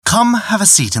Come have a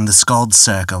seat in the Scald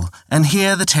Circle and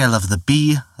hear the tale of the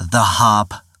bee, the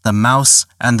harp, the mouse,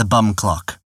 and the bum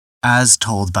clock, as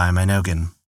told by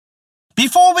Minogan.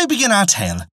 Before we begin our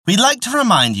tale, we'd like to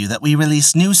remind you that we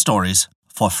release new stories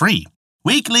for free,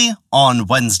 weekly on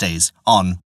Wednesdays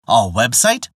on our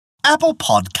website, Apple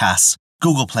Podcasts,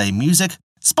 Google Play Music,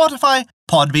 Spotify,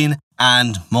 Podbean,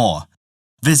 and more.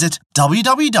 Visit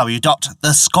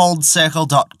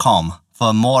www.thescaldcircle.com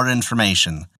for more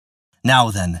information.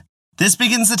 Now then, this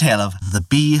begins the tale of the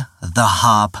bee, the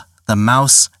harp, the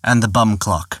mouse, and the bum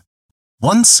clock.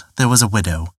 Once there was a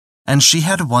widow, and she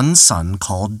had one son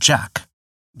called Jack.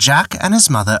 Jack and his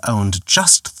mother owned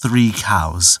just 3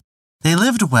 cows. They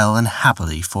lived well and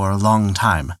happily for a long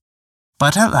time.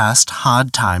 But at last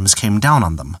hard times came down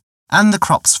on them, and the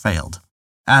crops failed,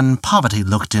 and poverty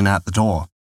looked in at the door,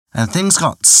 and things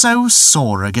got so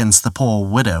sore against the poor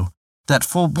widow that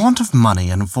for want of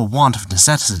money and for want of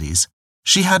necessities,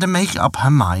 she had to make up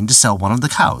her mind to sell one of the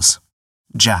cows.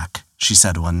 Jack, she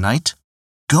said one night,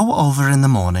 go over in the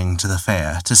morning to the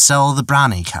fair to sell the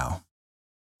brownie cow.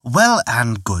 Well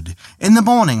and good. In the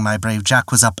morning my brave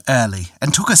Jack was up early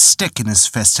and took a stick in his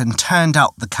fist and turned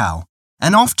out the cow,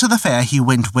 and off to the fair he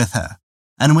went with her.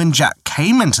 And when Jack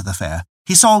came into the fair,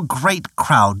 he saw a great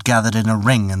crowd gathered in a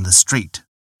ring in the street.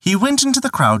 He went into the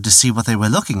crowd to see what they were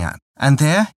looking at, and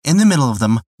there, in the middle of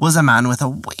them, was a man with a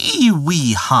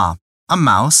wee harp, a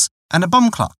mouse, and a bum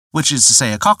clock, which is to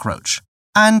say a cockroach,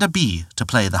 and a bee to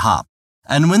play the harp.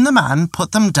 And when the man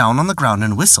put them down on the ground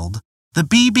and whistled, the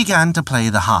bee began to play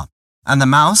the harp, and the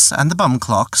mouse and the bum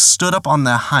clock stood up on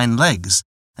their hind legs,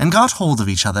 and got hold of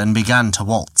each other and began to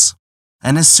waltz.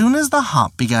 And as soon as the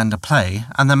harp began to play,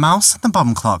 and the mouse and the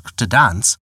bum clock to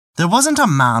dance, there wasn't a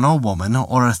man or woman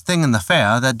or a thing in the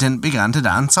fair that didn't begin to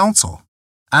dance also.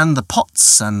 And the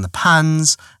pots and the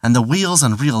pans and the wheels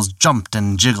and reels jumped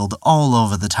and jiggled all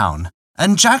over the town,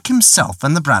 and Jack himself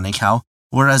and the brownie cow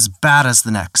were as bad as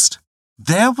the next.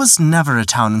 There was never a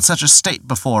town in such a state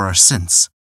before or since,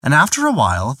 and after a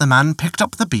while the man picked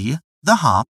up the bee, the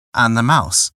harp, and the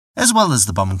mouse, as well as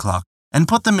the bum clock, and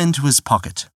put them into his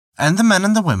pocket. And the men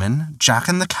and the women, Jack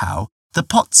and the cow, the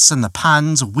pots and the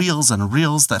pans, wheels and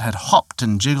reels that had hopped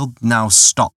and jiggled now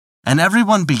stopped, and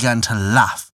everyone began to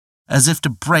laugh, as if to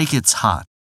break its heart.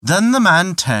 Then the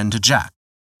man turned to Jack.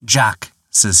 Jack,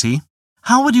 says he,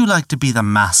 how would you like to be the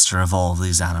master of all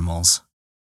these animals?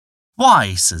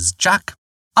 Why, says Jack,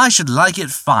 I should like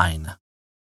it fine.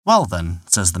 Well then,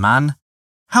 says the man,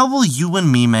 how will you and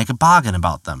me make a bargain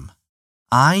about them?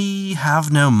 I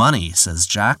have no money, says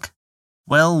Jack.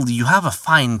 Well, you have a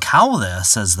fine cow there,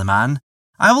 says the man.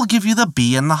 I will give you the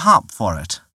bee and the harp for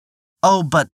it. Oh,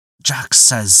 but, Jack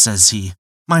says he,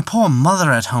 my poor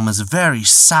mother at home is very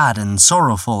sad and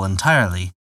sorrowful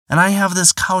entirely, and I have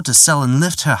this cow to sell and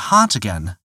lift her heart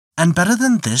again. And better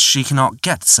than this she cannot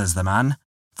get, says the man,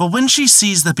 for when she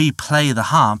sees the bee play the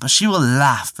harp, she will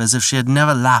laugh as if she had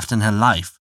never laughed in her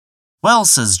life. Well,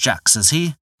 says Jack, says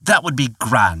he, that would be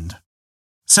grand.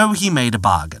 So he made a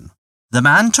bargain. The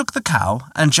man took the cow,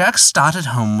 and Jack started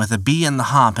home with the bee and the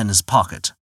harp in his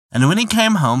pocket. And when he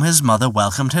came home, his mother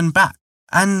welcomed him back.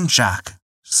 And Jack,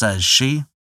 says she,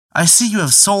 I see you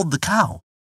have sold the cow.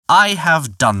 I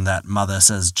have done that, mother,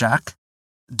 says Jack.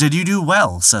 Did you do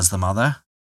well, says the mother.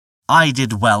 I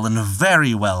did well and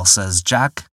very well, says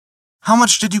Jack. How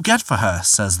much did you get for her,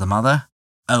 says the mother.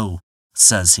 Oh,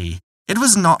 says he, it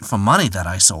was not for money that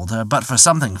I sold her, but for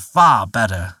something far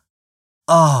better.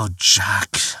 Oh,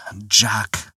 Jack,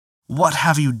 what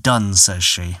have you done, says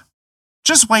she.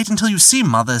 Just wait until you see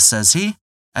mother, says he,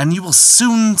 and you will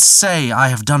soon say I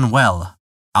have done well.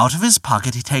 Out of his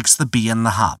pocket he takes the bee and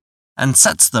the harp, and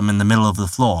sets them in the middle of the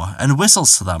floor, and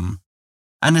whistles to them.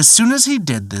 And as soon as he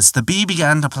did this, the bee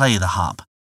began to play the harp.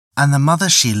 And the mother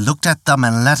she looked at them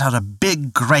and let out a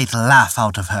big great laugh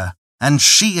out of her. And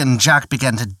she and Jack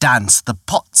began to dance. The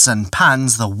pots and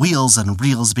pans, the wheels and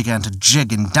reels began to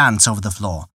jig and dance over the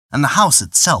floor, and the house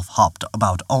itself hopped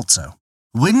about also.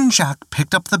 When Jack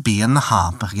picked up the bee and the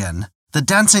harp again, the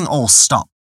dancing all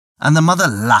stopped, and the mother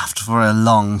laughed for a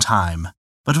long time.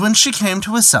 But when she came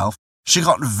to herself, she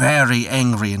got very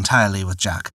angry entirely with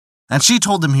Jack, and she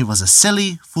told him he was a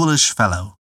silly, foolish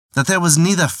fellow, that there was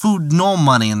neither food nor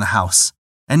money in the house,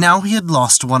 and now he had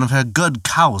lost one of her good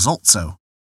cows also.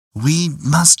 We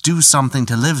must do something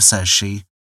to live, says she.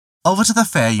 Over to the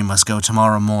fair you must go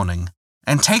tomorrow morning,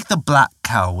 and take the black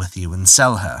cow with you and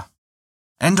sell her.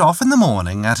 And off in the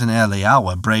morning at an early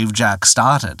hour brave Jack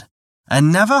started,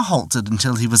 and never halted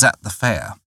until he was at the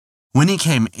fair. When he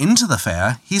came into the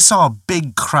fair, he saw a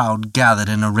big crowd gathered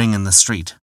in a ring in the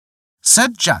street.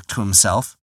 Said Jack to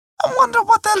himself, I wonder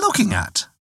what they're looking at.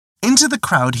 Into the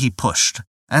crowd he pushed,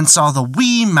 and saw the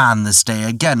wee man this day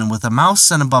again with a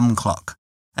mouse and a bum clock,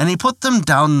 and he put them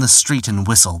down the street and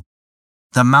whistled.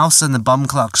 The mouse and the bum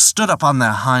clock stood up on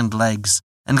their hind legs,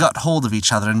 and got hold of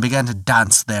each other and began to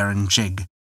dance there and jig,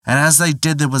 and as they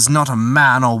did there was not a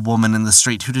man or woman in the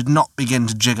street who did not begin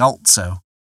to jig also.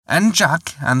 And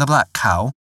Jack and the black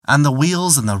cow, and the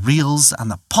wheels and the reels,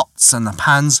 and the pots and the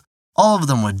pans, all of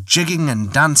them were jigging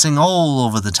and dancing all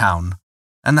over the town,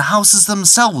 and the houses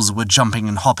themselves were jumping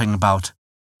and hopping about,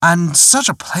 and such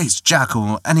a place Jack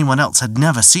or anyone else had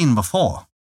never seen before.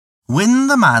 When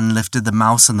the man lifted the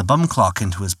mouse and the bum clock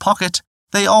into his pocket,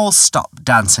 they all stopped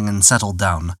dancing and settled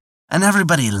down, and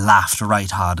everybody laughed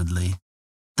right-heartedly.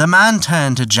 The man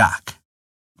turned to Jack.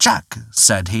 "Jack,"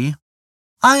 said he,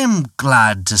 "I am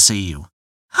glad to see you.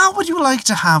 How would you like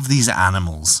to have these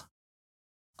animals?"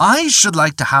 "I should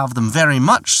like to have them very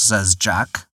much," says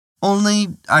Jack,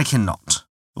 "only I cannot."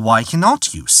 "Why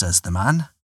cannot you?" says the man.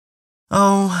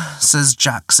 "Oh," says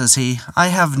Jack, says he, "I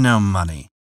have no money,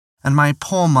 and my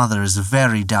poor mother is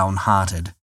very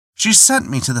downhearted. She sent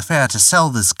me to the fair to sell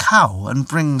this cow and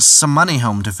bring some money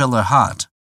home to fill her heart."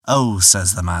 "Oh,"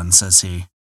 says the man, says he,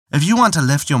 "if you want to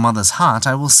lift your mother's heart,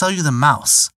 I will sell you the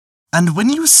mouse. And when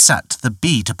you set the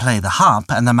bee to play the harp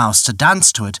and the mouse to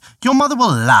dance to it, your mother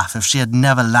will laugh if she had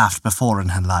never laughed before in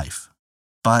her life."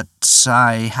 "But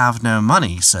I have no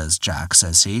money," says Jack,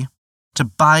 says he, "to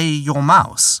buy your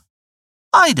mouse."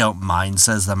 "I don't mind,"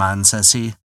 says the man, says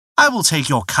he. "I will take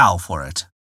your cow for it."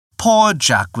 Poor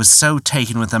Jack was so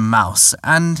taken with the mouse,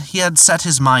 and he had set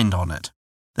his mind on it,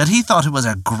 that he thought it was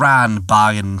a grand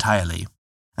bargain entirely,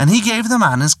 and he gave the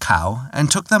man his cow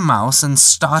and took the mouse and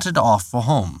started off for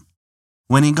home.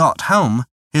 When he got home,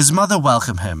 his mother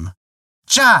welcomed him.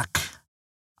 "Jack,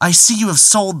 I see you have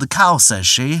sold the cow," says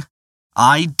she.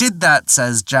 "I did that,"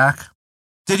 says Jack.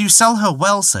 "Did you sell her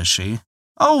well?" says she.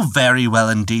 "Oh, very well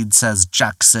indeed," says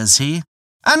Jack, says he.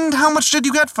 "And how much did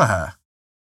you get for her?"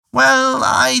 "Well,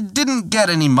 I didn't get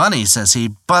any money," says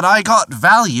he, "but I got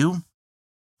value."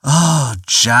 "Oh,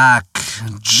 Jack,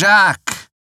 Jack,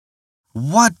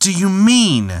 what do you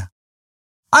mean?"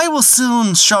 "I will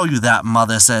soon show you that,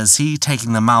 mother," says he,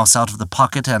 taking the mouse out of the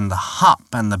pocket and the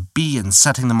harp and the bee and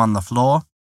setting them on the floor.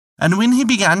 And when he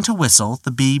began to whistle,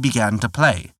 the bee began to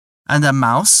play, and the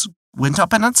mouse went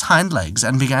up on its hind legs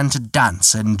and began to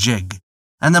dance and jig,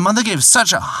 and the mother gave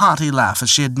such a hearty laugh as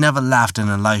she had never laughed in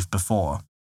her life before.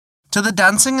 To the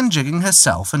dancing and jigging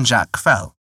herself and Jack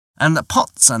fell, and the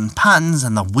pots and pans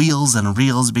and the wheels and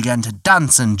reels began to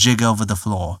dance and jig over the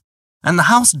floor, and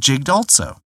the house jigged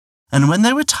also. And when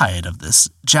they were tired of this,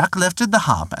 Jack lifted the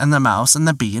harp and the mouse and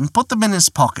the bee and put them in his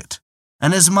pocket,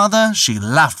 and his mother, she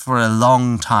laughed for a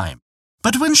long time.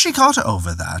 But when she got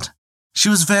over that, she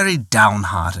was very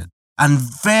downhearted and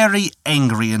very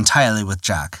angry entirely with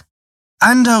Jack.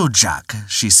 "And oh, Jack,"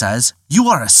 she says, "you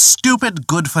are a stupid,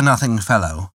 good-for-nothing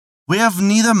fellow. We have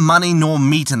neither money nor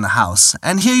meat in the house,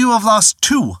 and here you have lost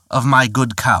 2 of my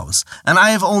good cows, and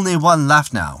I have only 1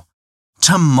 left now.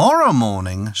 Tomorrow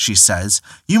morning," she says,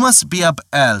 "you must be up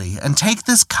early and take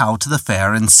this cow to the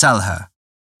fair and sell her.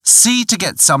 See to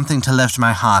get something to lift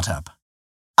my heart up."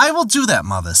 "I will do that,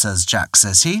 mother," says Jack,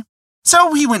 says he.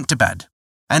 So he went to bed,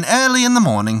 and early in the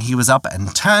morning he was up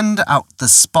and turned out the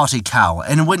spotty cow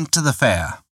and went to the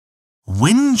fair.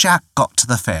 When Jack got to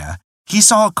the fair, he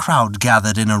saw a crowd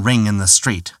gathered in a ring in the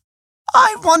street.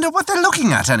 "I wonder what they're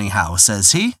looking at anyhow,"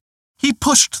 says he. He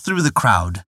pushed through the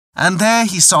crowd, and there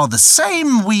he saw the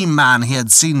same wee man he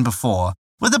had seen before,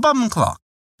 with a bum clock.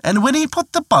 And when he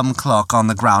put the bum clock on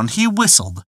the ground, he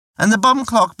whistled, and the bum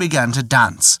clock began to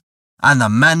dance. And the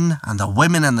men and the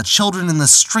women and the children in the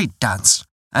street danced,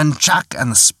 and Jack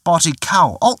and the spotty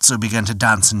cow also began to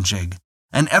dance and jig.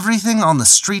 And everything on the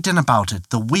street and about it,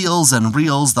 the wheels and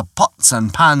reels, the pots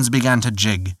and pans began to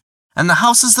jig, and the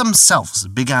houses themselves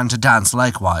began to dance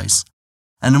likewise.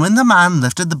 And when the man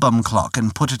lifted the bum clock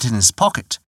and put it in his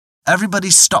pocket, everybody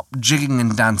stopped jigging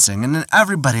and dancing, and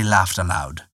everybody laughed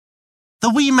aloud. The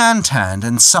wee man turned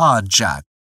and saw Jack.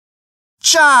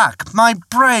 "Jack, my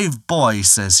brave boy,"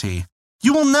 says he,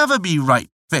 "you will never be right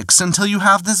fixed until you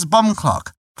have this bum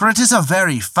clock, for it is a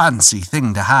very fancy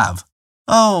thing to have."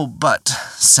 "Oh, but,"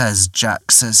 says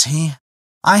Jack, says he,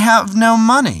 "I have no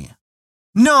money."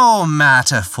 "No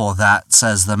matter for that,"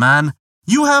 says the man.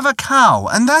 "You have a cow,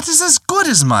 and that is as good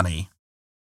as money."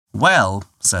 "Well,"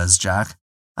 says Jack,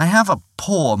 "I have a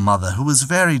poor mother who is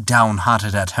very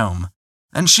downhearted at home,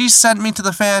 and she sent me to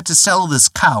the fair to sell this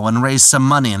cow and raise some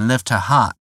money and lift her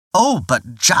heart." "Oh,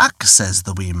 but Jack," says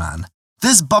the wee man,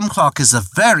 "this bum clock is the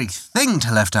very thing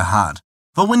to lift her heart.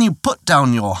 For when you put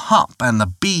down your harp and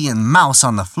the bee and mouse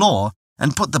on the floor,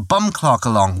 and put the bum clock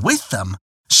along with them,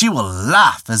 she will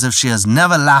laugh as if she has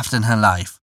never laughed in her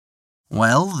life."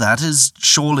 "Well, that is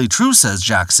surely true," says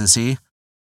Jack, says he.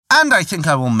 "And I think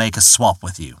I will make a swap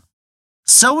with you."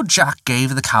 So Jack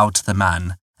gave the cow to the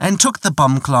man, and took the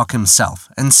bum clock himself,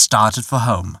 and started for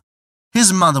home.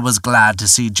 His mother was glad to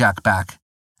see Jack back,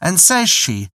 and says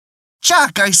she,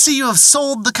 "Jack, I see you have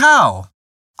sold the cow."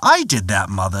 "I did that,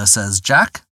 mother," says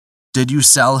Jack. "Did you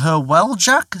sell her well,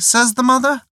 Jack?" says the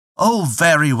mother. "Oh,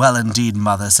 very well indeed,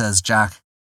 mother," says Jack.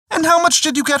 "And how much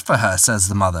did you get for her?" says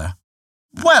the mother.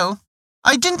 "Well,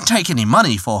 I didn't take any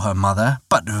money for her, mother,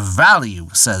 but value,"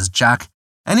 says Jack,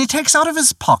 and he takes out of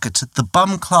his pocket the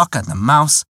bum clock and the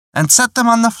mouse, and set them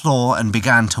on the floor and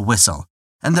began to whistle,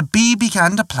 and the bee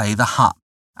began to play the harp,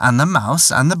 and the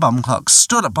mouse and the bum clock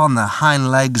stood up on their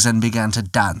hind legs and began to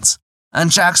dance,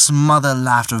 and Jack's mother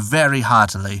laughed very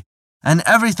heartily, and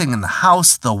everything in the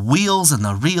house, the wheels and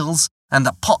the reels, and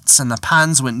the pots and the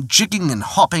pans went jigging and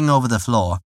hopping over the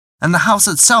floor, and the house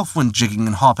itself went jigging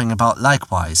and hopping about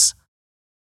likewise.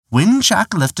 When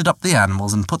Jack lifted up the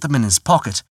animals and put them in his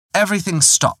pocket, everything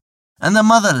stopped, and the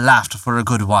mother laughed for a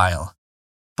good while.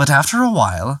 But after a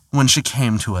while, when she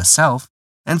came to herself,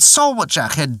 and saw what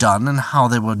Jack had done and how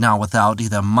they were now without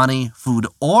either money, food,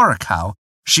 or a cow,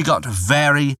 she got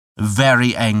very,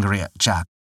 very angry at Jack,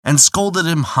 and scolded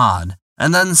him hard,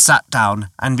 and then sat down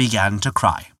and began to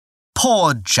cry.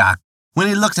 Poor Jack, when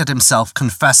he looked at himself,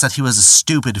 confessed that he was a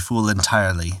stupid fool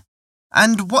entirely.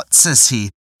 "And what," says he,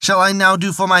 "shall I now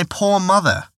do for my poor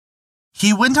mother?"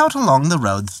 He went out along the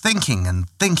road thinking and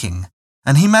thinking,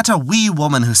 and he met a wee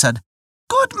woman who said,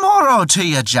 "Good morrow to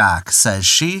you, Jack," says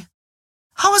she.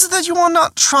 "How is it that you are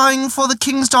not trying for the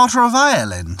King's daughter of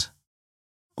Ireland?"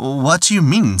 "What do you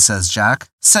mean?" says Jack.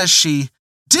 Says she,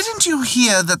 "Didn't you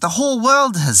hear that the whole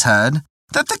world has heard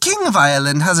that the King of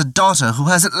Ireland has a daughter who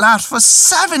hasn't laughed for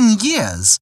 7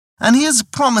 years, and he has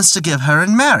promised to give her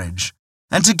in marriage,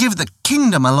 and to give the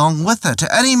kingdom along with her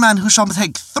to any man who shall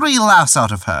take 3 laughs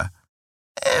out of her?"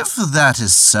 "If that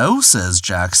is so," says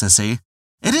Jack, says he,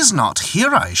 "it is not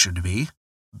here I should be."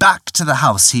 Back to the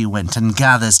house he went and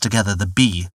gathers together the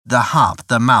bee, the harp,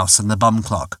 the mouse, and the bum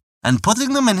clock, and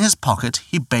putting them in his pocket,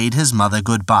 he bade his mother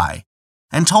goodbye,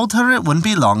 and told her it wouldn't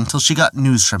be long till she got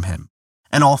news from him,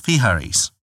 and off he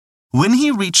hurries. When he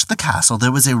reached the castle,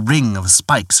 there was a ring of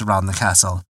spikes around the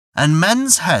castle, and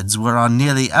men's heads were on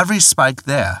nearly every spike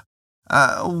there.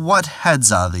 What heads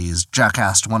are these?" Jack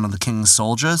asked one of the king's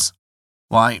soldiers.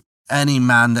 "Why, any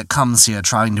man that comes here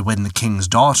trying to win the king's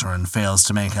daughter and fails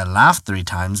to make her laugh 3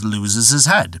 times loses his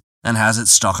head, and has it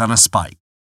stuck on a spike.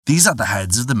 These are the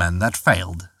heads of the men that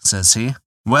failed," says he.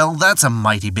 "Well, that's a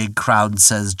mighty big crowd,"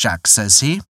 says Jack, says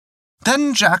he.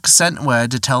 Then Jack sent word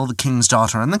to tell the king's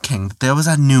daughter and the king that there was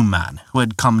a new man who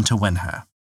had come to win her.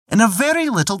 In a very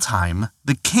little time,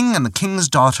 the king and the king's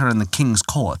daughter and the king's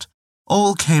court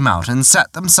all came out and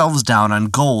sat themselves down on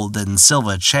gold and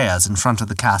silver chairs in front of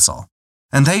the castle,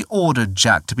 and they ordered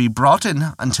Jack to be brought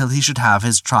in until he should have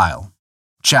his trial.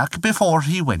 Jack, before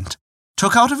he went,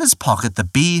 took out of his pocket the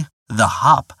bee, the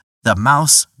harp, the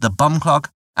mouse, the bum clock,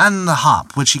 and the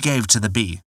harp which he gave to the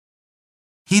bee.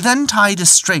 He then tied a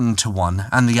string to one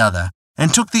and the other,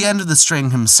 and took the end of the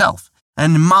string himself,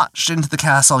 and marched into the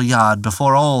castle yard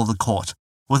before all the court,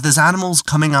 with his animals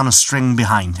coming on a string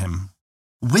behind him.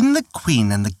 When the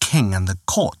queen and the king and the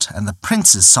court and the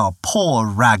princes saw poor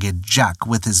ragged Jack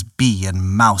with his bee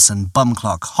and mouse and bum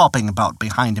clock hopping about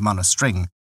behind him on a string,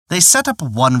 they set up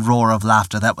one roar of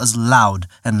laughter that was loud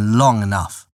and long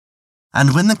enough.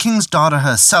 And when the king's daughter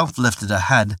herself lifted her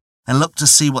head and looked to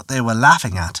see what they were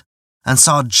laughing at, and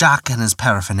saw Jack and his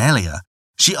paraphernalia,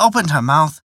 she opened her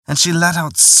mouth, and she let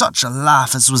out such a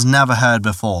laugh as was never heard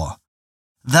before.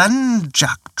 Then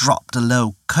Jack dropped a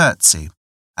low curtsy,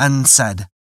 and said,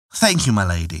 "Thank you, my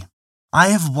lady. I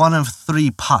have one of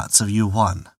 3 parts of you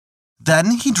won."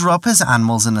 Then he drew up his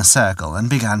animals in a circle and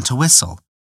began to whistle,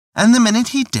 and the minute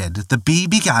he did, the bee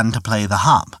began to play the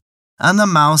harp, and the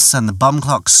mouse and the bum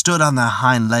clock stood on their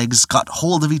hind legs, got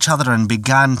hold of each other, and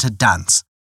began to dance.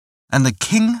 And the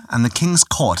king and the king's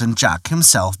court and Jack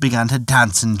himself began to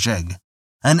dance and jig,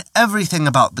 and everything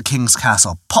about the king's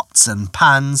castle, pots and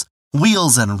pans,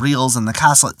 wheels and reels, and the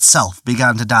castle itself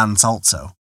began to dance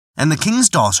also. And the king's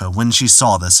daughter, when she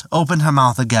saw this, opened her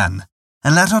mouth again,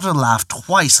 and let out a laugh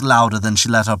twice louder than she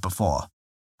let out before.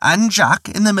 And Jack,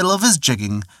 in the middle of his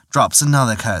jigging, drops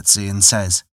another curtsy and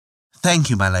says, "Thank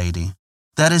you, my lady.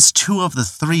 That is 2 of the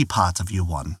 3 parts of you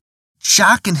won."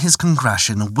 Jack in his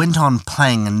congression went on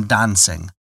playing and dancing,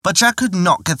 but Jack could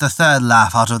not get the 3rd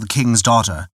laugh out of the king's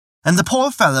daughter, and the poor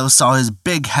fellow saw his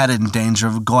big head in danger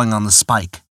of going on the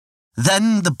spike.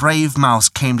 Then the brave mouse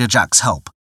came to Jack's help,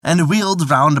 and wheeled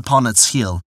round upon its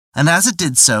heel, and as it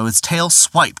did so, its tail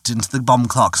swiped into the bum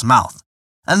clock's mouth,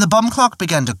 and the bum clock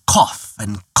began to cough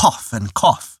and cough and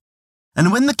cough.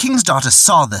 And when the king's daughter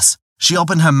saw this, she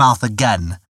opened her mouth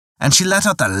again, and she let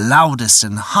out the loudest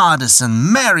and hardest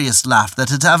and merriest laugh that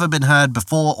had ever been heard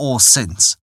before or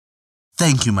since.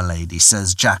 "Thank you, my lady,"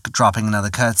 says Jack, dropping another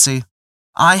curtsy.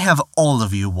 "I have all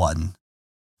of you won."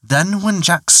 Then, when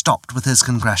Jack stopped with his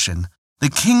congression, the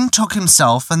king took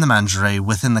himself and the mangerie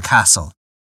within the castle.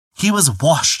 He was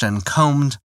washed and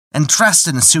combed, and dressed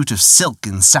in a suit of silk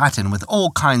and satin with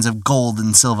all kinds of gold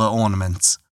and silver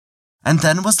ornaments, and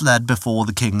then was led before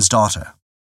the king's daughter.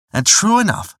 And true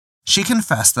enough, she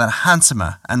confessed that a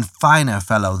handsomer and finer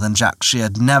fellow than Jack she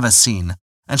had never seen,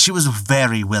 and she was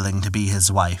very willing to be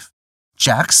his wife.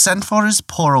 Jack sent for his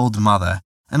poor old mother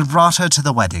and brought her to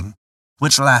the wedding,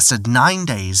 which lasted 9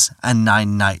 days and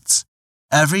 9 nights,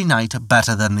 every night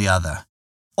better than the other.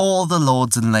 All the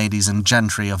lords and ladies and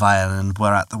gentry of Ireland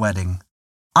were at the wedding.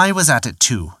 I was at it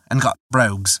too, and got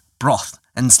brogues, broth,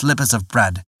 and slippers of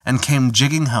bread, and came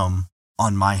jigging home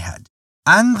on my head.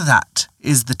 And that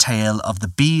is the tale of the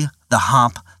bee, the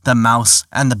harp, the mouse,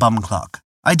 and the bum clock.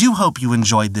 I do hope you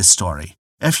enjoyed this story.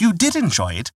 If you did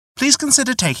enjoy it, please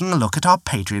consider taking a look at our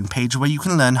Patreon page where you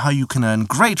can learn how you can earn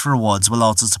great rewards while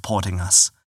also supporting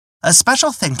us. A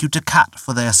special thank you to Kat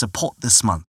for their support this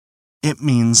month. It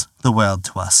means the world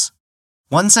to us.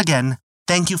 Once again,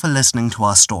 thank you for listening to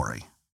our story.